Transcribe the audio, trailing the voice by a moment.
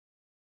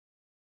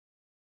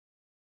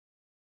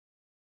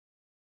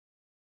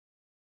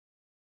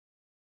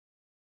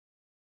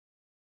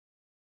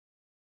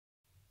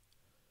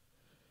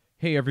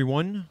Hey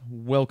everyone,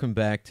 welcome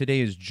back. Today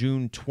is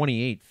June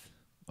 28th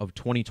of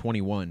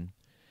 2021,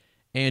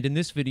 and in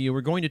this video we're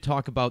going to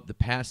talk about the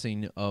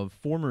passing of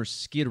former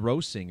Skid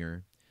Row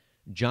singer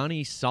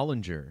Johnny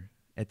Solinger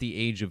at the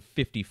age of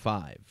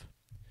 55.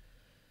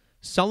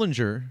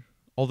 Solinger,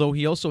 although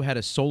he also had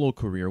a solo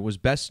career, was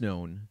best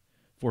known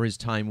for his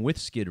time with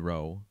Skid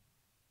Row.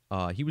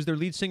 He was their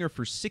lead singer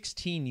for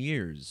 16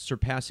 years,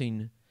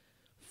 surpassing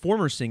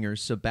former singer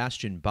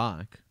Sebastian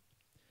Bach.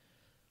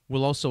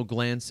 We'll also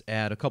glance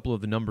at a couple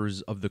of the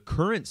numbers of the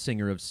current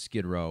singer of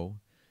Skid Row,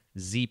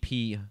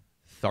 Z.P.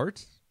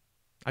 Thart,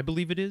 I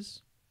believe it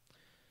is.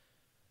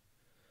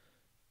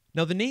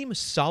 Now, the name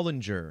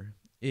Solinger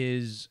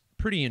is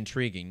pretty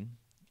intriguing.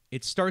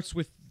 It starts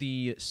with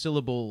the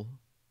syllable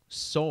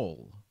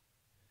sol,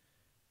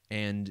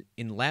 and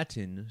in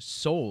Latin,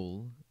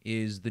 sol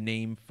is the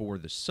name for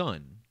the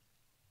sun.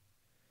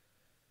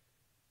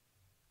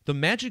 The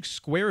magic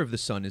square of the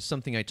sun is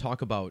something I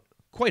talk about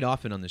quite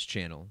often on this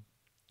channel.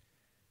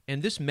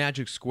 And this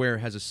magic square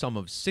has a sum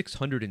of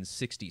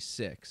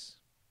 666.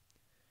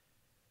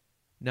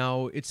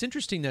 Now, it's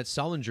interesting that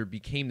Solinger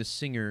became the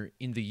singer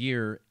in the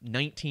year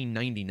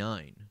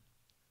 1999,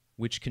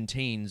 which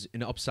contains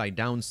an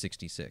upside-down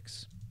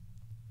 66.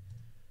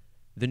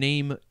 The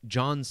name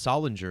John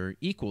Solinger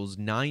equals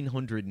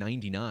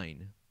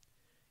 999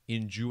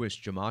 in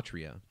Jewish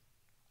Gematria.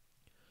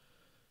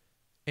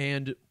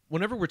 And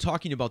whenever we're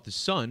talking about the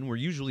sun, we're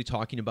usually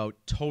talking about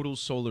total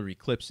solar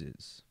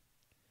eclipses.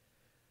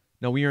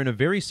 Now, we are in a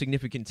very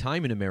significant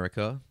time in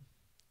America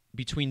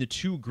between the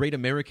two great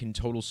American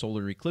total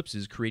solar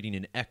eclipses, creating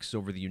an X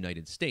over the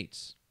United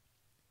States.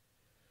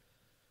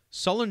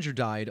 Solinger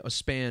died a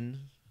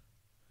span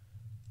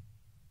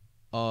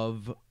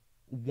of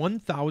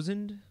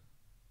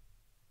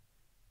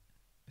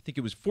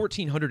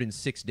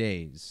 1,406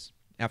 days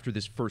after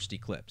this first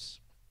eclipse.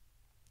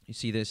 You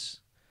see this?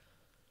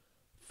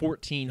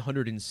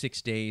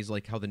 1,406 days,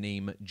 like how the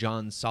name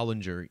John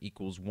Solinger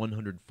equals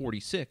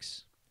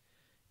 146.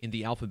 In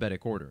the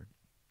alphabetic order.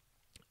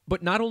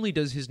 But not only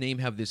does his name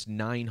have this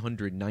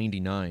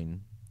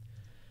 999,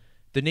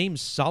 the name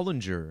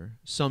Solinger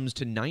sums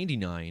to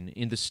 99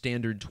 in the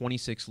standard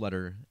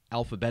 26-letter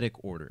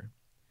alphabetic order.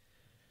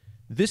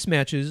 This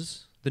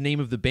matches the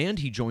name of the band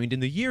he joined in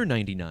the year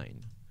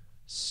 99,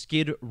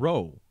 Skid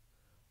Row,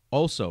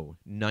 also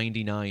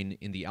 99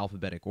 in the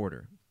alphabetic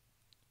order.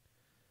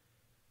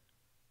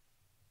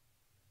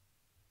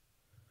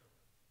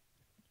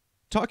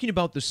 Talking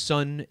about the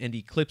sun and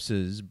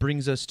eclipses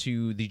brings us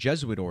to the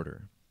Jesuit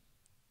order,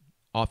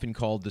 often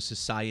called the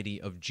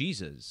Society of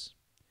Jesus.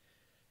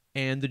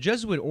 And the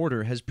Jesuit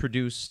order has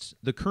produced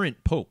the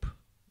current pope,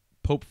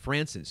 Pope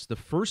Francis, the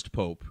first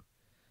pope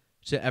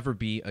to ever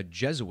be a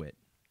Jesuit.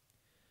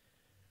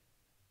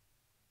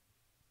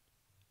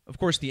 Of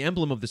course, the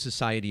emblem of the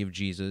Society of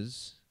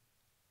Jesus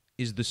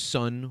is the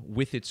sun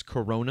with its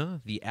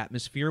corona, the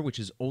atmosphere, which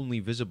is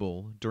only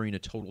visible during a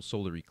total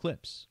solar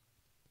eclipse.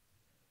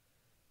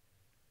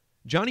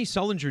 Johnny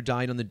Solinger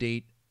died on the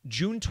date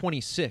June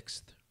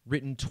 26th,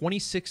 written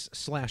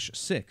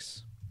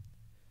 26/6.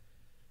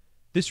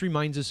 This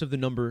reminds us of the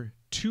number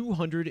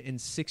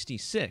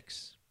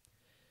 266.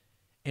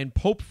 And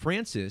Pope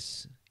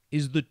Francis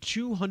is the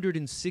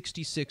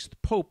 266th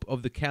Pope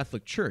of the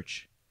Catholic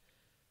Church.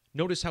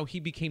 Notice how he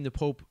became the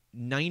Pope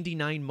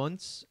 99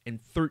 months and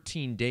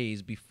 13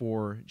 days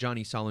before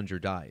Johnny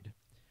Solinger died.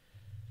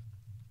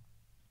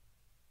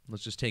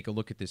 Let's just take a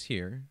look at this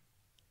here.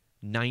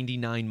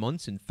 99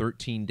 months and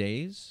 13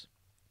 days.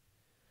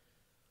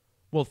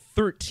 Well,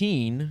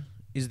 13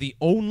 is the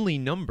only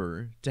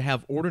number to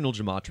have ordinal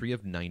gematria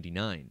of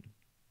 99.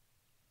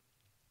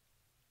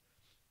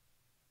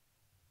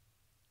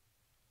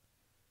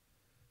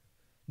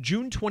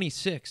 June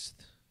 26th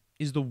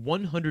is the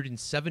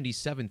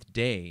 177th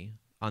day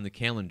on the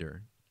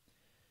calendar.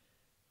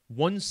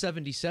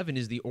 177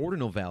 is the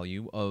ordinal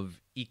value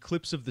of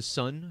eclipse of the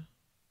sun,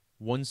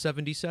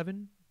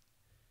 177.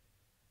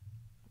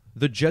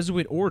 The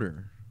Jesuit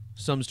order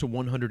sums to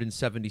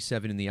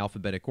 177 in the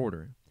alphabetic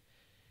order.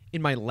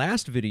 In my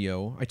last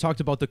video, I talked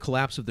about the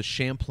collapse of the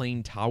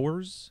Champlain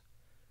Towers,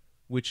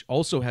 which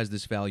also has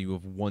this value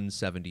of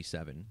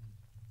 177.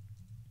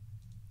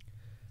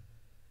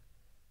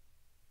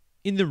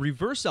 In the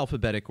reverse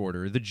alphabetic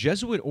order, the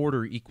Jesuit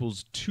order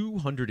equals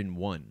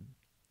 201.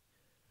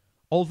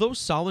 Although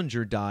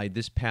Solinger died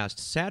this past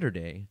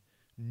Saturday,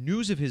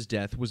 news of his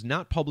death was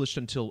not published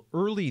until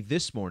early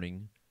this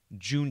morning,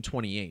 June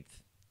 28th.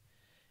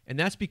 And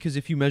that's because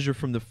if you measure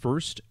from the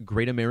first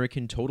Great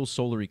American Total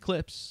Solar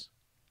Eclipse,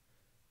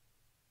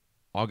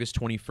 August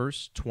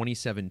 21st,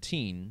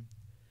 2017,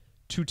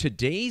 to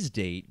today's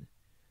date,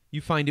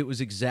 you find it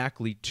was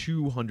exactly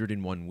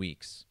 201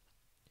 weeks.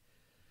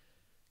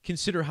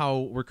 Consider how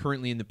we're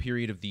currently in the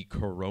period of the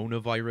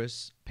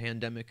coronavirus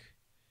pandemic,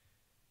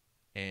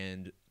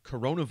 and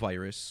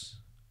coronavirus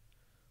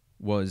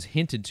was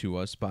hinted to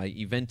us by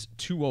Event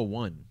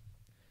 201,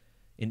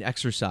 an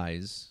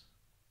exercise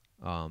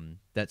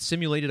that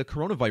simulated a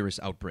coronavirus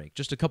outbreak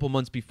just a couple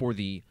months before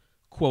the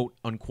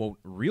quote-unquote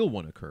real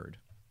one occurred.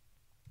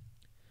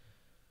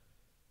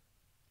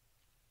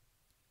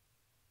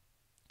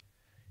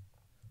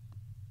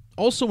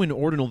 Also in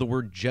ordinal, the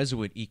word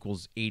Jesuit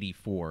equals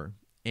 84.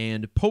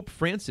 And Pope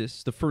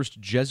Francis, the first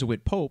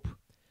Jesuit pope,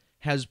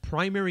 has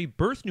primary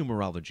birth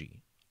numerology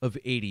of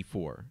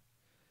 84.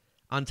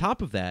 On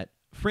top of that,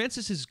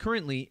 Francis is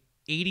currently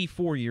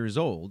 84 years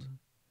old,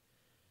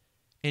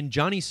 and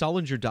Johnny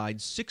Solinger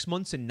died 6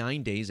 months and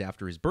 9 days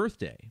after his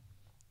birthday.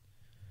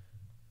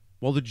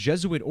 While the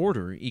Jesuit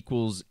order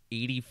equals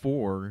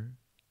 84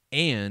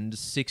 and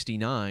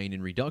 69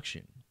 in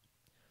reduction.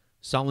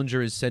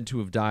 Solinger is said to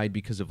have died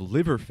because of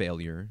liver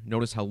failure.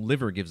 Notice how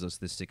liver gives us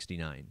this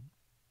 69.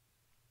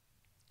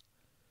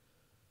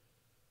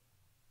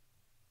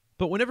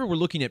 But whenever we're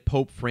looking at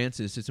Pope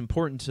Francis, it's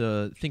important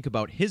to think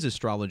about his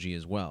astrology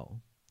as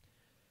well.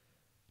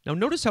 Now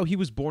notice how he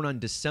was born on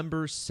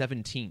December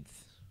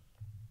 17th.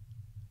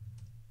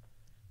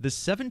 The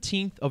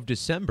 17th of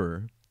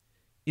December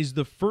is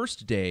the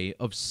first day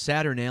of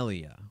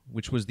Saturnalia,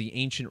 which was the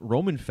ancient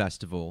Roman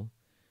festival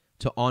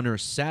to honor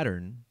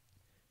Saturn,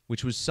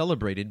 which was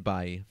celebrated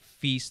by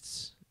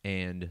feasts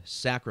and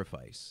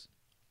sacrifice.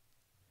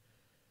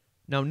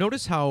 Now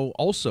notice how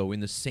also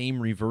in the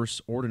same reverse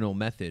ordinal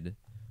method,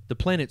 the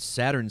planet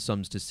Saturn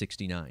sums to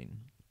 69.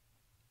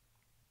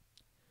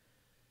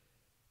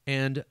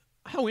 And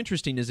how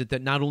interesting is it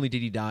that not only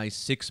did he die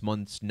 6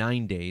 months,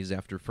 9 days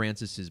after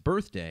Francis's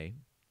birthday,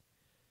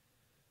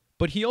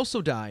 but he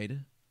also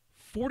died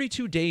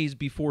 42 days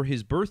before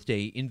his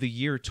birthday in the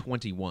year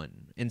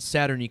 21, and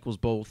Saturn equals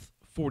both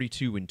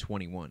 42 and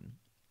 21.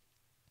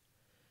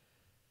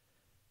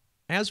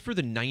 As for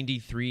the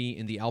 93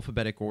 in the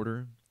alphabetic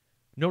order,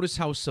 notice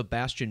how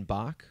Sebastian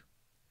Bach,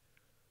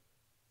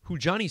 who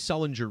Johnny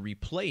Solinger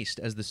replaced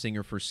as the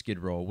singer for Skid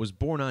Row, was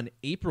born on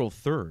April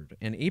 3rd,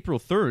 and April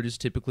 3rd is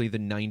typically the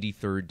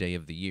 93rd day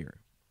of the year.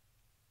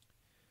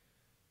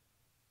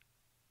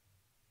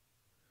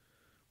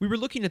 We were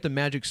looking at the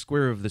magic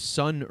square of the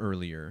sun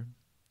earlier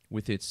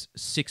with its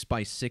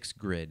 6x6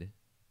 grid.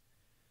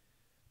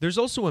 There's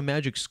also a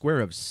magic square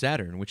of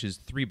Saturn, which is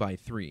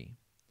 3x3.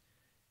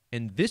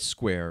 And this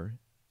square,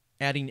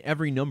 adding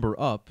every number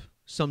up,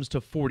 sums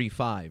to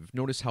 45.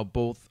 Notice how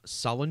both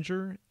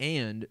Solinger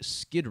and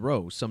Skid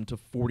Row sum to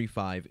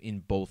 45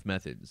 in both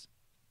methods.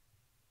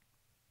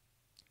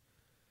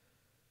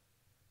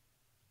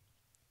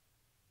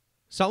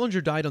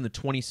 Solinger died on the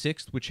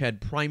 26th, which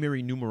had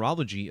primary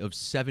numerology of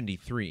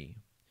 73.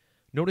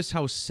 Notice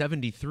how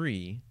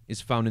 73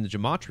 is found in the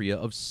Gematria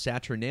of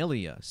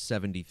Saturnalia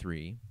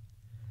 73,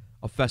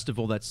 a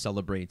festival that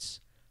celebrates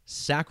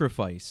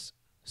sacrifice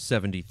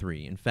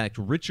 73. In fact,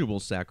 ritual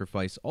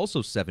sacrifice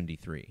also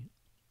 73.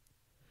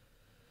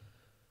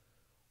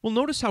 Well,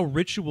 notice how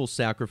ritual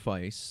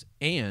sacrifice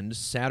and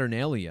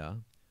Saturnalia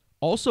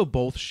also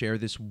both share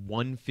this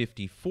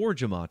 154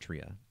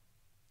 Gematria.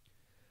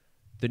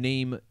 The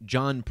name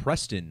John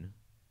Preston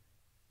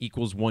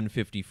equals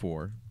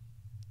 154.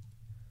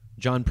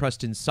 John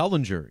Preston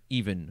Solinger,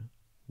 even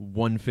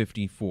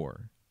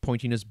 154,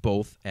 pointing us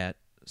both at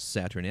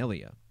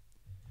Saturnalia.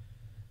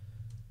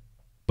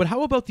 But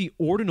how about the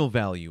ordinal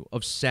value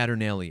of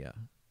Saturnalia?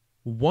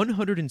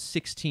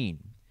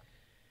 116.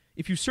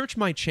 If you search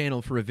my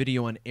channel for a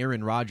video on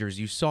Aaron Rodgers,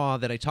 you saw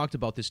that I talked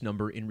about this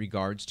number in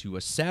regards to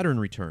a Saturn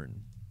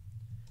return.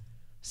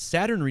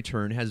 Saturn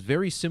return has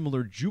very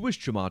similar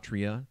Jewish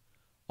gematria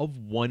of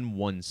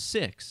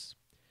 116.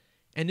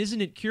 And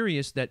isn't it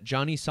curious that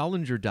Johnny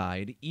Solinger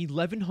died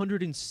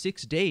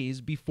 1,106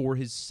 days before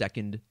his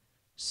second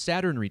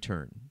Saturn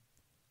return?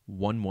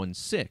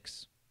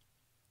 116.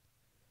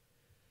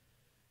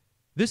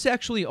 This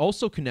actually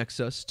also connects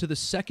us to the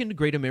second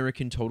Great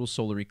American Total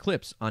Solar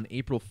Eclipse on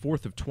April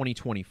 4th of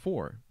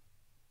 2024.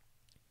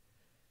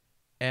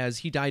 As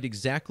he died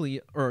exactly,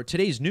 or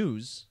today's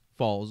news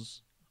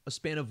falls a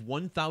span of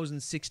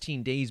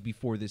 1,016 days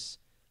before this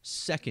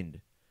second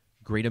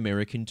Great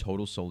American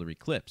Total Solar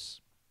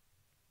Eclipse.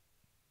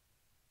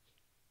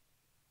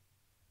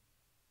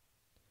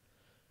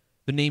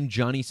 The name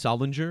Johnny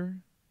Solinger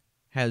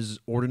has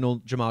ordinal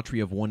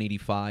gematria of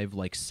 185,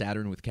 like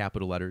Saturn with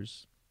capital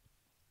letters.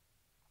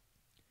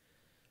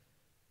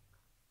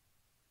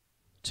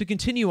 To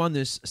continue on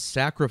this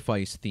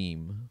sacrifice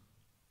theme,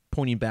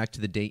 pointing back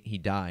to the date he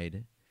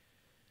died,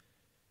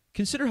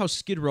 consider how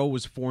Skid Row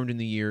was formed in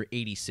the year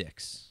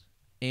 86,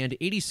 and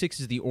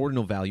 86 is the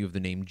ordinal value of the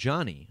name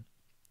Johnny.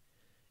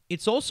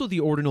 It's also the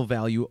ordinal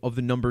value of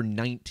the number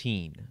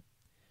 19.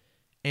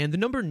 And the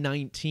number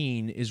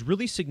 19 is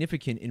really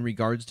significant in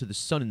regards to the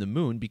sun and the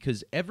moon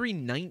because every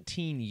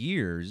 19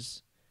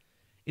 years,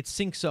 it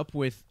syncs up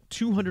with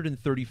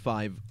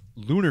 235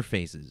 lunar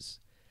phases.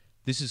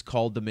 This is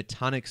called the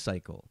Metonic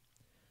cycle,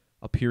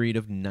 a period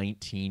of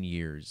 19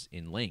 years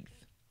in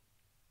length.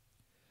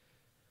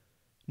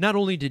 Not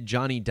only did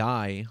Johnny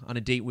die on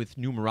a date with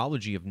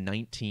numerology of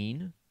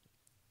 19,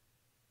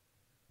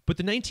 but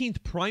the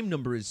 19th prime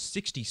number is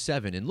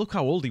 67, and look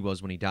how old he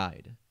was when he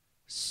died.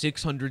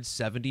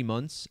 670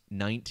 months,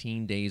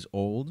 19 days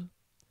old.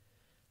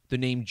 The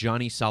name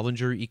Johnny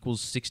Solinger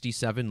equals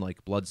 67,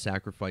 like blood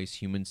sacrifice,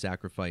 human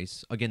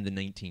sacrifice. Again, the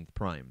 19th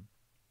prime.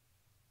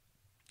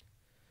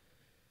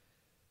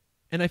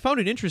 And I found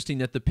it interesting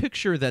that the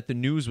picture that the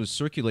news was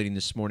circulating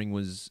this morning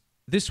was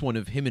this one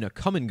of him in a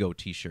Come and Go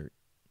t-shirt.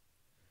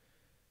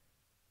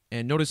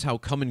 And notice how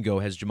Come and Go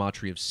has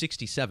gematria of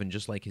 67,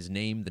 just like his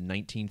name, the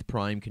 19th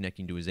prime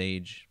connecting to his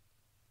age.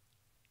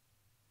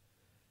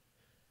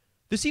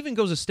 This even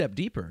goes a step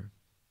deeper.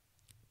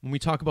 When we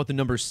talk about the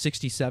number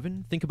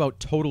 67, think about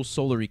total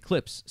solar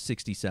eclipse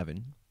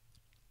 67.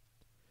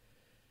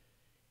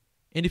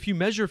 And if you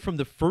measure from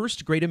the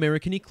first Great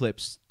American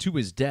Eclipse to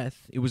his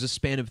death, it was a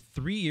span of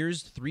 3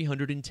 years,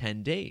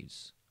 310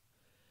 days.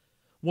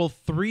 Well,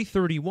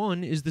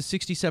 331 is the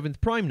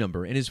 67th prime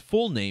number, and his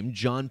full name,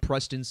 John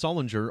Preston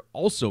Solinger,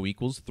 also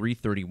equals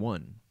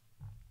 331.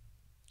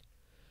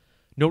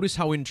 Notice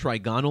how in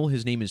trigonal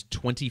his name is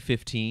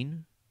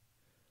 2015?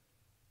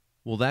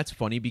 Well, that's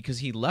funny because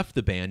he left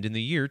the band in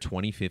the year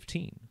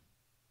 2015.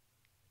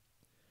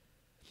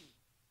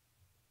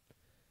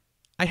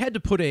 I had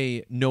to put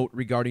a note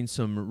regarding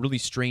some really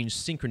strange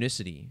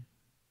synchronicity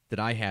that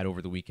I had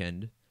over the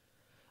weekend.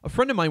 A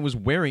friend of mine was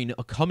wearing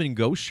a Come and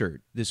Go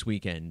shirt this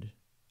weekend,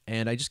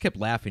 and I just kept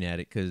laughing at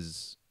it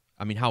because,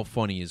 I mean, how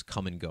funny is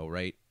Come and Go,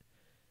 right?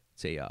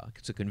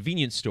 It's a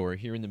convenience store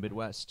here in the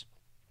Midwest.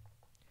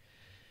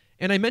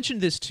 And I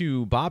mentioned this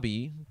to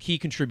Bobby, key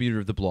contributor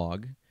of the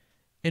blog,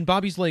 and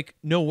Bobby's like,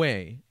 no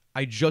way.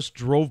 I just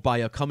drove by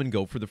a Come and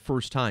Go for the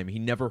first time. He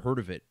never heard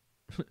of it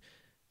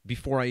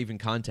before I even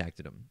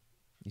contacted him.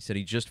 He said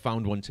he just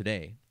found one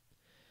today.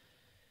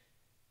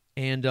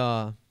 And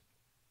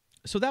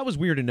so that was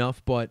weird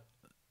enough, but,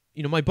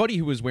 you know, my buddy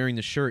who was wearing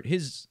the shirt,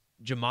 his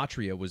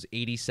gematria was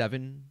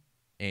 87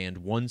 and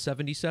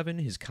 177,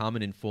 his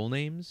common and full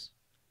names.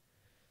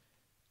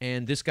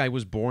 And this guy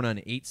was born on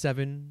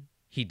 8/7.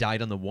 He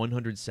died on the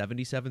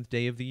 177th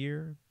day of the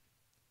year.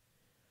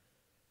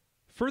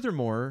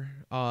 Furthermore,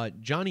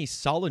 Johnny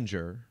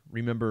Solinger,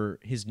 remember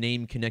his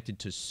name connected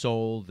to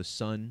Sol, the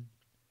sun.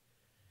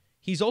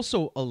 He's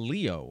also a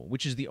Leo,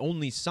 which is the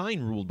only sign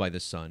ruled by the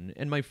sun.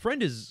 And my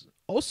friend is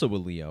also a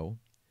Leo,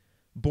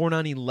 born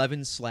on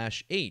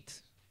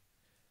 11/8.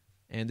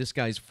 And this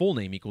guy's full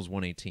name equals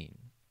 118.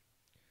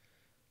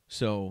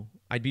 So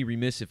I'd be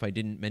remiss if I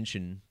didn't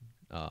mention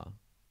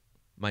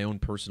my own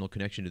personal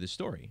connection to this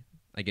story,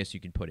 I guess you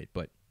can put it.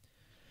 But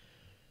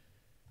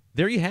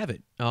there you have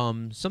it.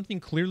 Something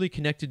clearly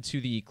connected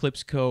to the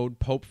eclipse code,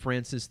 Pope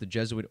Francis, the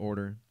Jesuit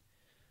order.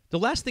 The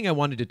last thing I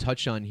wanted to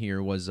touch on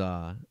here was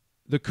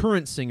the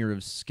current singer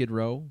of Skid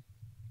Row,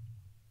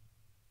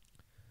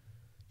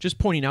 just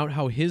pointing out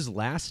how his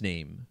last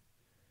name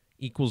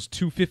equals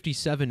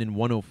 257 and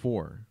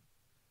 104.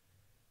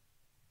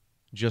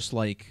 Just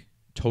like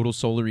total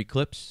solar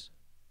eclipse,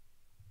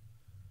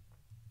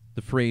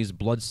 the phrase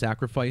blood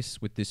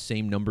sacrifice with this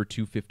same number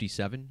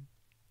 257.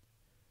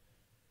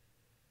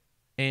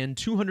 And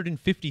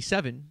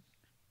 257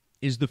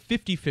 is the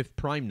 55th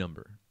prime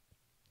number,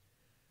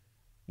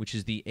 which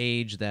is the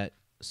age that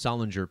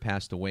Solinger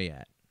passed away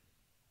at.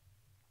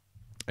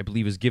 I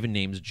believe his given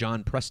name is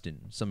John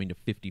Preston, something to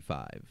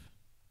 55.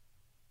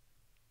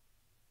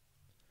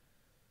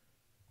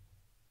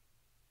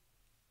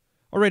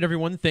 All right,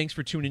 everyone. Thanks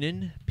for tuning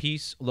in.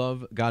 Peace,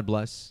 love, God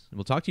bless. And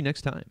we'll talk to you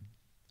next time.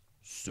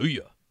 See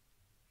ya.